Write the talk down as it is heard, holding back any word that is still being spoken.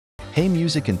Hey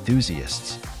music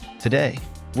enthusiasts! Today,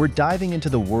 we're diving into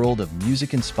the world of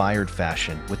music-inspired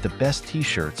fashion with the best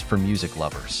t-shirts for music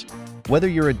lovers. Whether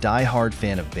you're a die-hard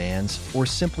fan of bands or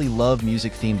simply love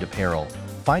music-themed apparel,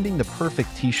 finding the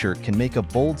perfect t-shirt can make a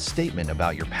bold statement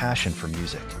about your passion for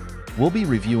music. We'll be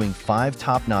reviewing 5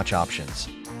 top-notch options: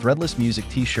 Threadless music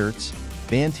t-shirts,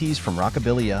 band tees from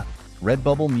Rockabilia,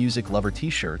 Redbubble music lover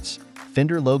t-shirts,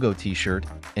 Fender logo t-shirt,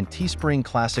 and Teespring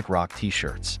classic rock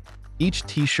t-shirts. Each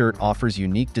t-shirt offers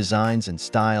unique designs and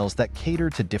styles that cater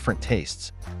to different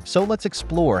tastes. So let's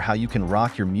explore how you can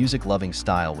rock your music-loving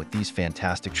style with these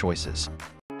fantastic choices.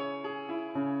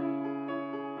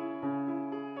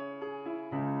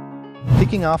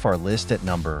 Kicking off our list at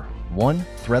number 1,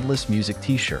 Threadless music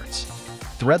t-shirts.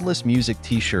 Threadless music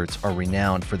t-shirts are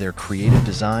renowned for their creative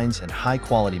designs and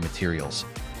high-quality materials,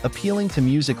 appealing to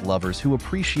music lovers who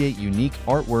appreciate unique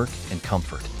artwork and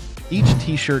comfort. Each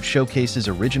t-shirt showcases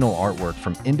original artwork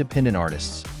from independent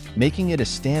artists, making it a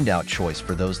standout choice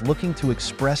for those looking to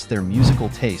express their musical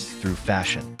taste through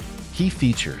fashion. Key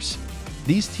features: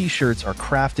 these t-shirts are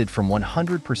crafted from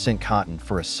 100% cotton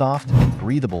for a soft and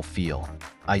breathable feel,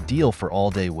 ideal for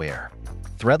all-day wear.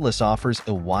 Threadless offers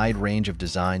a wide range of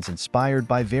designs inspired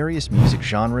by various music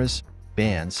genres,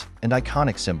 bands, and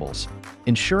iconic symbols,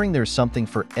 ensuring there's something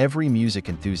for every music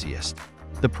enthusiast.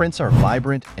 The prints are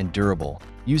vibrant and durable,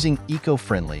 using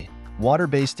eco-friendly,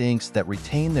 water-based inks that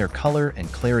retain their color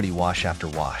and clarity wash after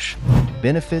wash.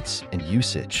 Benefits and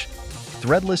usage: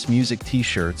 Threadless music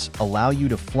t-shirts allow you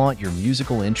to flaunt your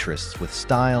musical interests with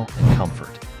style and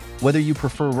comfort. Whether you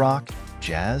prefer rock,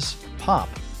 jazz, pop,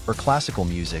 or classical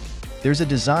music, there's a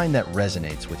design that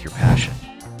resonates with your passion.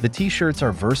 The t-shirts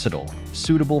are versatile,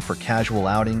 suitable for casual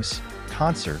outings,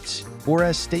 concerts, or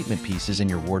as statement pieces in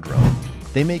your wardrobe.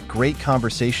 They make great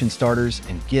conversation starters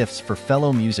and gifts for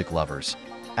fellow music lovers,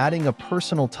 adding a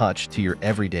personal touch to your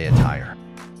everyday attire.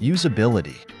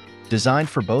 Usability: designed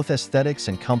for both aesthetics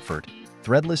and comfort,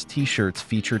 Threadless t-shirts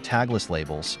feature tagless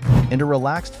labels and a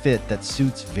relaxed fit that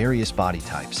suits various body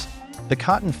types. The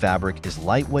cotton fabric is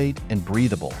lightweight and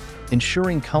breathable,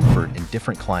 ensuring comfort in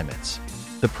different climates.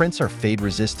 The prints are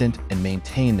fade-resistant and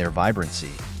maintain their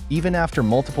vibrancy, even after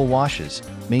multiple washes,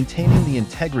 maintaining the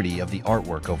integrity of the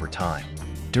artwork over time.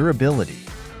 Durability: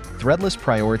 Threadless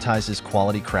prioritizes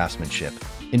quality craftsmanship,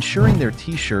 ensuring their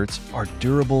t-shirts are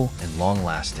durable and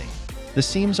long-lasting. The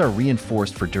seams are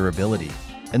reinforced for durability,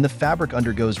 and the fabric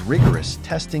undergoes rigorous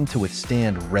testing to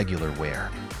withstand regular wear.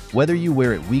 Whether you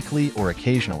wear it weekly or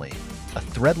occasionally, a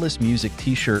Threadless music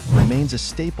t-shirt remains a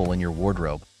staple in your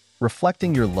wardrobe,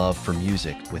 reflecting your love for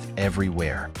music with every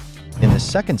wear. In the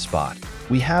second spot,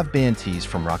 we have band tees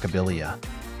from Rockabilia.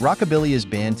 Rockabilia's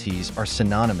band tees are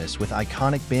synonymous with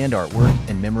iconic band artwork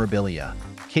and memorabilia,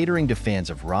 catering to fans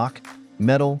of rock,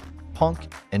 metal,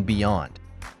 punk, and beyond.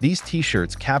 These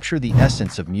t-shirts capture the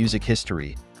essence of music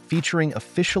history, featuring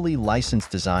officially licensed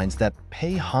designs that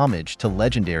pay homage to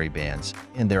legendary bands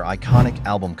and their iconic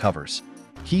album covers.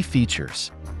 Key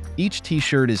features: each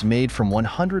t-shirt is made from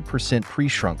 100%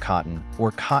 pre-shrunk cotton or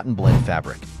cotton blend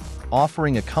fabric,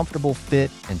 offering a comfortable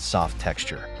fit and soft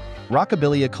texture.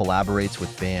 Rockabilia collaborates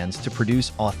with bands to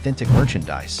produce authentic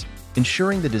merchandise,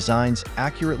 ensuring the designs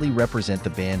accurately represent the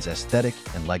band's aesthetic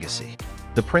and legacy.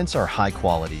 The prints are high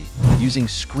quality, using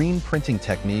screen printing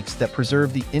techniques that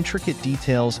preserve the intricate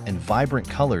details and vibrant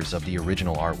colors of the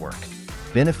original artwork.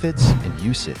 Benefits and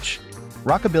usage: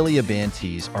 Rockabilia band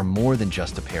tees are more than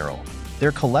just apparel.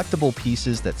 They're collectible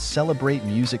pieces that celebrate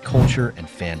music culture and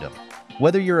fandom.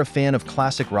 Whether you're a fan of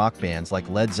classic rock bands like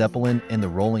Led Zeppelin and the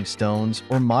Rolling Stones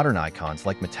or modern icons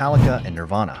like Metallica and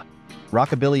Nirvana,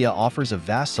 Rockabilia offers a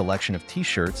vast selection of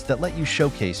t-shirts that let you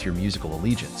showcase your musical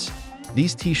allegiance.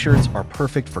 These t-shirts are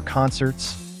perfect for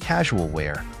concerts, casual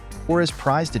wear, or as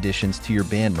prized additions to your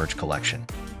band merch collection.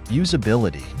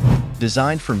 Usability: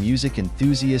 designed for music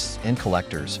enthusiasts and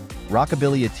collectors,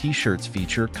 Rockabilia t-shirts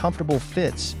feature comfortable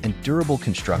fits and durable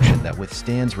construction that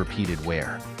withstands repeated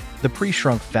wear. The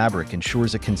pre-shrunk fabric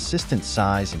ensures a consistent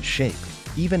size and shape,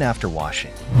 even after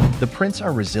washing. The prints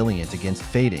are resilient against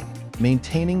fading,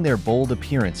 maintaining their bold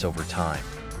appearance over time.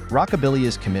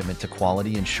 Rockabilia's commitment to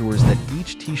quality ensures that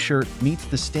each t-shirt meets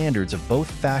the standards of both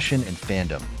fashion and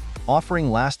fandom, offering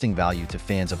lasting value to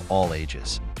fans of all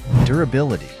ages.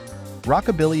 Durability: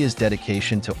 Rockabilia's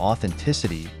dedication to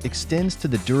authenticity extends to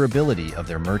the durability of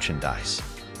their merchandise.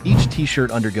 Each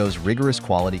t-shirt undergoes rigorous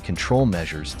quality control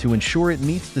measures to ensure it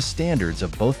meets the standards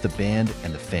of both the band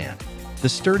and the fan. The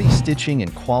sturdy stitching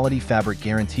and quality fabric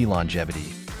guarantee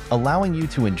longevity, allowing you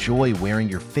to enjoy wearing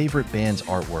your favorite band's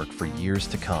artwork for years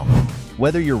to come.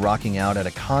 Whether you're rocking out at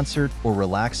a concert or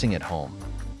relaxing at home,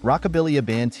 Rockabilia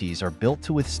band tees are built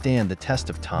to withstand the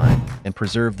test of time and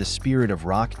preserve the spirit of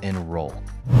rock and roll.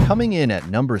 Coming in at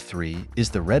number 3 is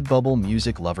the Redbubble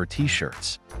Music Lover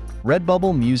T-shirts.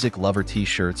 Redbubble Music Lover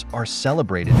T-shirts are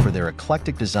celebrated for their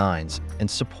eclectic designs and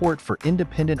support for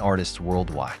independent artists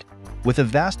worldwide. With a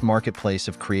vast marketplace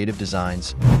of creative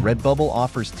designs, Redbubble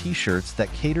offers T-shirts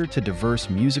that cater to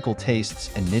diverse musical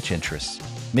tastes and niche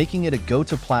interests, making it a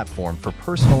go-to platform for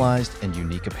personalized and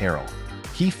unique apparel.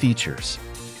 Key features.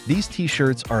 These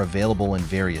T-shirts are available in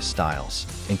various styles,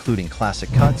 including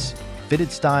classic cuts,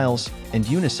 fitted styles, and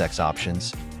unisex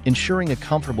options, ensuring a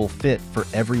comfortable fit for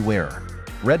every wearer.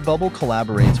 Redbubble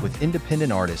collaborates with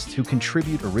independent artists who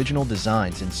contribute original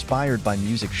designs inspired by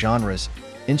music genres,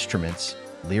 instruments,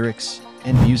 lyrics,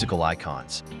 and musical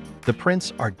icons. The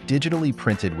prints are digitally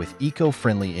printed with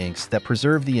eco-friendly inks that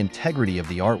preserve the integrity of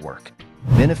the artwork.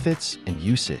 Benefits and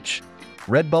usage.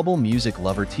 Redbubble Music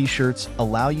Lover T-shirts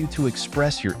allow you to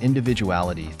express your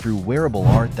individuality through wearable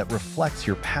art that reflects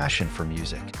your passion for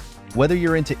music. Whether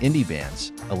you're into indie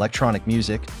bands, electronic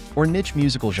music, or niche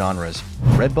musical genres,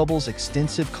 Redbubble's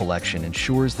extensive collection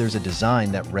ensures there's a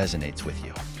design that resonates with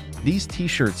you. These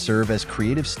T-shirts serve as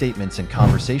creative statements and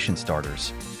conversation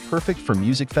starters, perfect for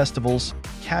music festivals,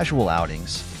 casual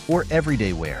outings, or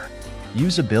everyday wear.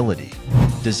 Usability.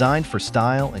 Designed for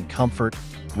style and comfort,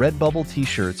 Redbubble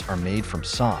T-shirts are made from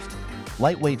soft,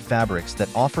 lightweight fabrics that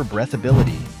offer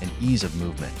breathability and ease of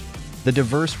movement. The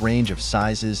diverse range of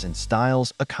sizes and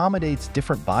styles accommodates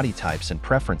different body types and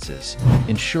preferences,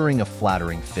 ensuring a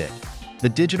flattering fit. The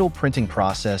digital printing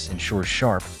process ensures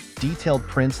sharp, detailed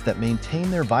prints that maintain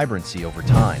their vibrancy over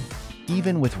time,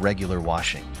 even with regular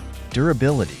washing.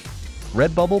 Durability.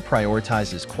 Redbubble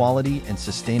prioritizes quality and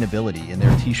sustainability in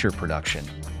their T-shirt production,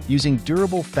 using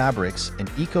durable fabrics and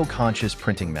eco-conscious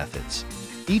printing methods.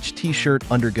 Each T-shirt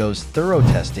undergoes thorough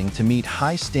testing to meet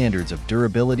high standards of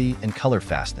durability and color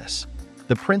fastness.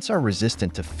 The prints are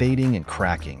resistant to fading and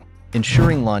cracking,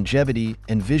 ensuring longevity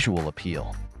and visual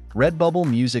appeal. Redbubble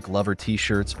Music Lover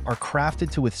T-shirts are crafted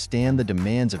to withstand the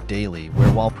demands of daily wear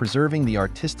while preserving the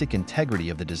artistic integrity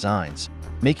of the designs,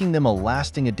 making them a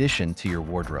lasting addition to your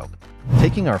wardrobe.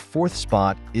 Taking our 4th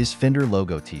spot is Fender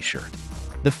Logo T-shirt.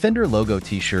 The Fender Logo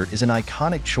T-shirt is an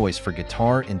iconic choice for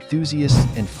guitar enthusiasts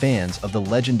and fans of the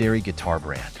legendary guitar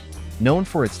brand. Known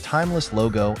for its timeless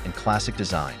logo and classic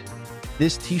design,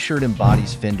 this T-shirt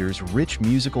embodies Fender's rich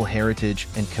musical heritage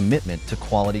and commitment to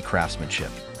quality craftsmanship.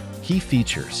 Key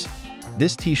features.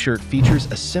 This T-shirt features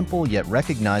a simple yet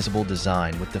recognizable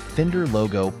design with the Fender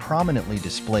logo prominently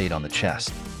displayed on the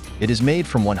chest. It is made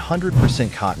from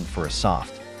 100% cotton for a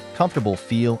soft, comfortable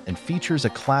feel and features a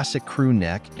classic crew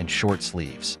neck and short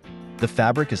sleeves. The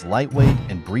fabric is lightweight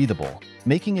and breathable,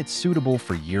 making it suitable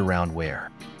for year-round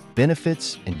wear.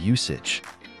 Benefits and usage.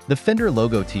 The Fender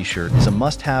Logo T-shirt is a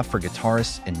must-have for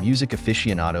guitarists and music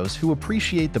aficionados who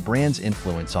appreciate the brand's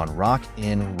influence on rock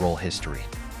and roll history.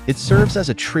 It serves as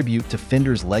a tribute to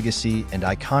Fender's legacy and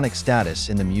iconic status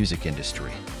in the music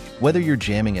industry. Whether you're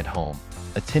jamming at home,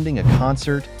 attending a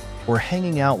concert, or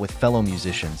hanging out with fellow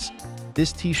musicians,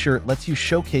 this T-shirt lets you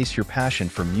showcase your passion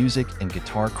for music and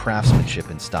guitar craftsmanship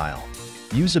and style.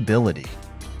 Usability.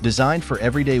 Designed for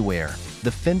everyday wear,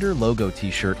 the Fender Logo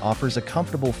T-shirt offers a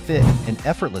comfortable fit and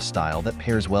effortless style that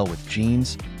pairs well with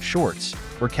jeans, shorts,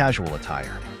 or casual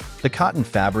attire. The cotton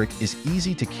fabric is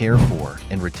easy to care for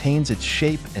and retains its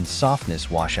shape and softness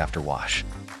wash after wash.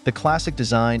 The classic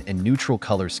design and neutral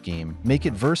color scheme make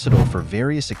it versatile for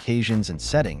various occasions and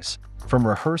settings, from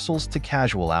rehearsals to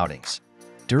casual outings.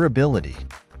 Durability.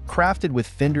 Crafted with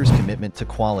Fender's commitment to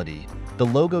quality, the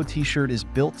Logo T-shirt is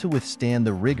built to withstand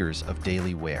the rigors of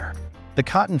daily wear. The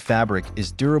cotton fabric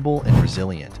is durable and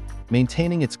resilient,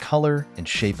 maintaining its color and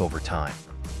shape over time.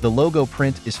 The logo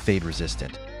print is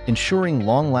fade-resistant, ensuring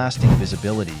long-lasting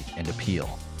visibility and appeal.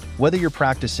 Whether you're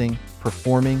practicing,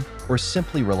 performing, or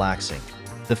simply relaxing,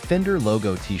 the Fender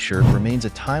Logo T-shirt remains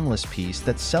a timeless piece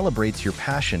that celebrates your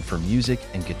passion for music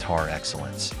and guitar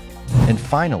excellence. And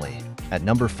finally, at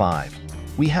number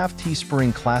 5, we have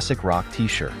Teespring Classic Rock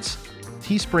T-shirts.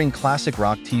 Teespring Classic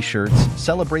Rock T-shirts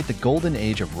celebrate the golden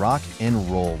age of rock and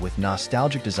roll with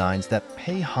nostalgic designs that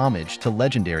pay homage to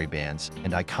legendary bands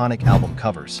and iconic album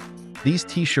covers. These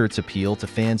T-shirts appeal to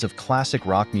fans of classic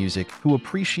rock music who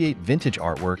appreciate vintage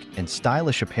artwork and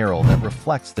stylish apparel that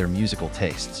reflects their musical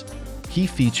tastes. Key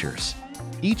features.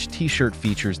 Each T-shirt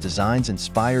features designs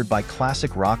inspired by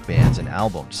classic rock bands and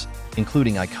albums,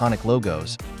 including iconic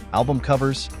logos, album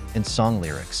covers, and song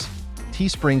lyrics.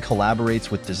 Teespring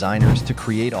collaborates with designers to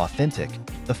create authentic,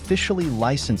 officially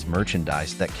licensed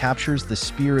merchandise that captures the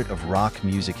spirit of rock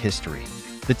music history.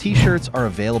 The T-shirts are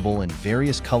available in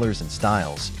various colors and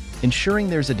styles, ensuring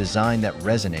there's a design that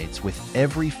resonates with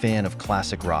every fan of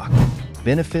classic rock.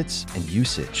 Benefits and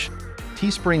usage.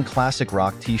 Teespring Classic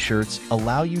Rock t-shirts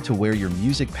allow you to wear your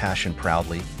music passion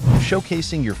proudly,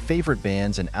 showcasing your favorite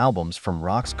bands and albums from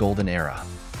rock's golden era.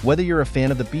 Whether you're a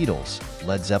fan of the Beatles,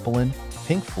 Led Zeppelin,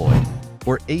 Pink Floyd,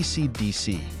 or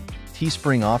AC/DC,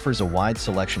 Teespring offers a wide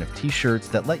selection of t-shirts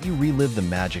that let you relive the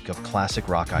magic of classic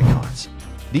rock icons.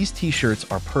 These t-shirts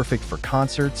are perfect for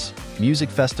concerts, music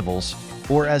festivals,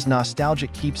 or as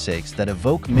nostalgic keepsakes that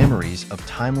evoke memories of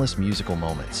timeless musical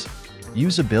moments.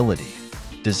 Usability.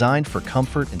 Designed for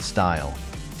comfort and style,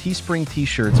 Teespring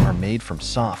t-shirts are made from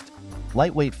soft,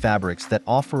 lightweight fabrics that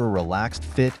offer a relaxed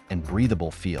fit and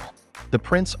breathable feel. The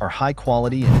prints are high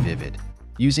quality and vivid,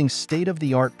 using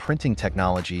state-of-the-art printing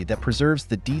technology that preserves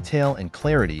the detail and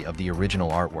clarity of the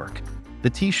original artwork. The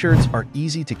t-shirts are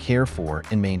easy to care for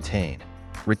and maintain,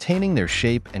 retaining their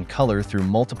shape and color through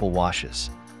multiple washes.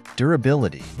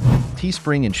 Durability.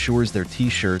 Teespring ensures their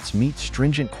t-shirts meet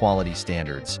stringent quality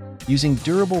standards, using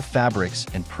durable fabrics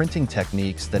and printing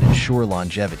techniques that ensure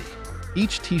longevity.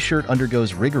 Each t-shirt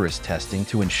undergoes rigorous testing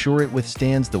to ensure it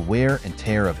withstands the wear and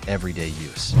tear of everyday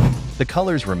use. The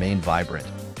colors remain vibrant,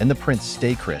 and the prints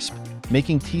stay crisp,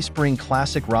 making Teespring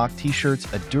Classic Rock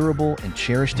t-shirts a durable and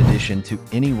cherished addition to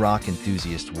any rock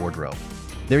enthusiast wardrobe.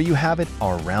 There you have it,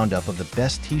 our roundup of the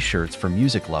best t-shirts for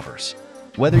music lovers.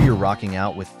 Whether you're rocking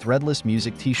out with Threadless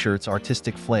Music t-shirts'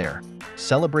 artistic flair,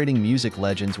 celebrating music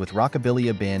legends with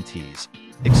Rockabilia band tees,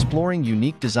 exploring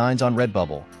unique designs on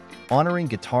Redbubble, honoring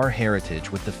guitar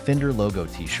heritage with the Fender logo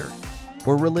t-shirt,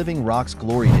 or reliving rock's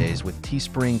glory days with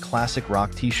Teespring Classic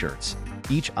Rock t-shirts,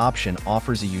 each option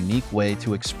offers a unique way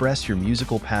to express your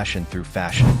musical passion through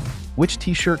fashion. Which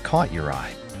t-shirt caught your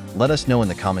eye? Let us know in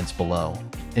the comments below.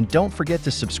 And don't forget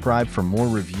to subscribe for more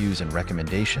reviews and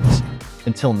recommendations.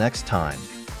 Until next time,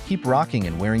 keep rocking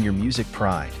and wearing your music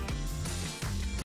pride.